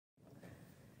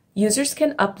Users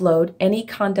can upload any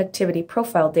conductivity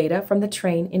profile data from the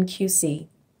train in Qsee.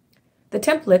 The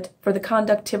template for the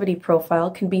conductivity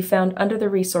profile can be found under the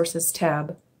Resources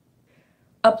tab.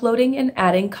 Uploading and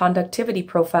adding conductivity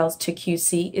profiles to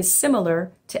Qsee is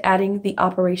similar to adding the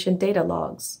operation data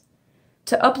logs.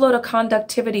 To upload a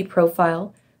conductivity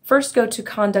profile, first go to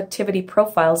Conductivity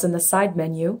Profiles in the side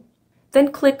menu,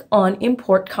 then click on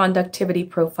Import Conductivity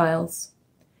Profiles.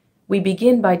 We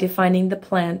begin by defining the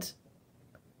plant,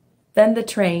 then the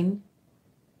train,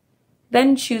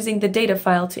 then choosing the data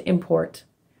file to import.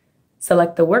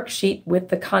 Select the worksheet with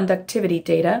the conductivity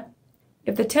data.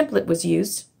 If the template was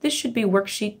used, this should be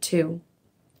Worksheet 2.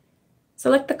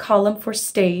 Select the column for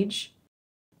Stage.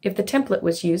 If the template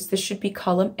was used, this should be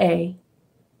Column A.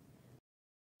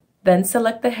 Then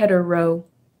select the header row.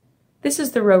 This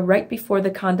is the row right before the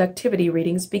conductivity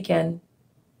readings begin.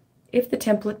 If the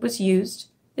template was used,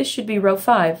 this should be row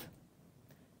 5.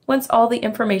 Once all the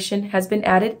information has been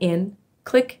added in,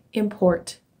 click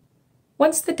Import.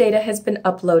 Once the data has been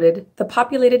uploaded, the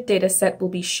populated dataset will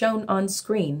be shown on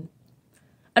screen.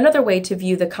 Another way to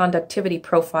view the conductivity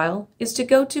profile is to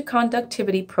go to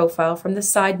Conductivity Profile from the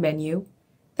side menu,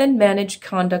 then Manage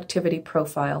Conductivity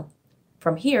Profile.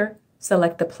 From here,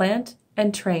 select the plant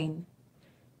and train.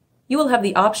 You will have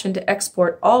the option to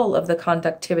export all of the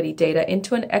conductivity data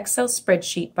into an Excel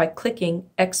spreadsheet by clicking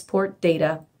Export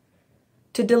Data.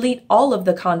 To delete all of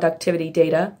the conductivity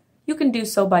data, you can do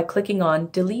so by clicking on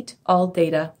Delete All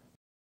Data.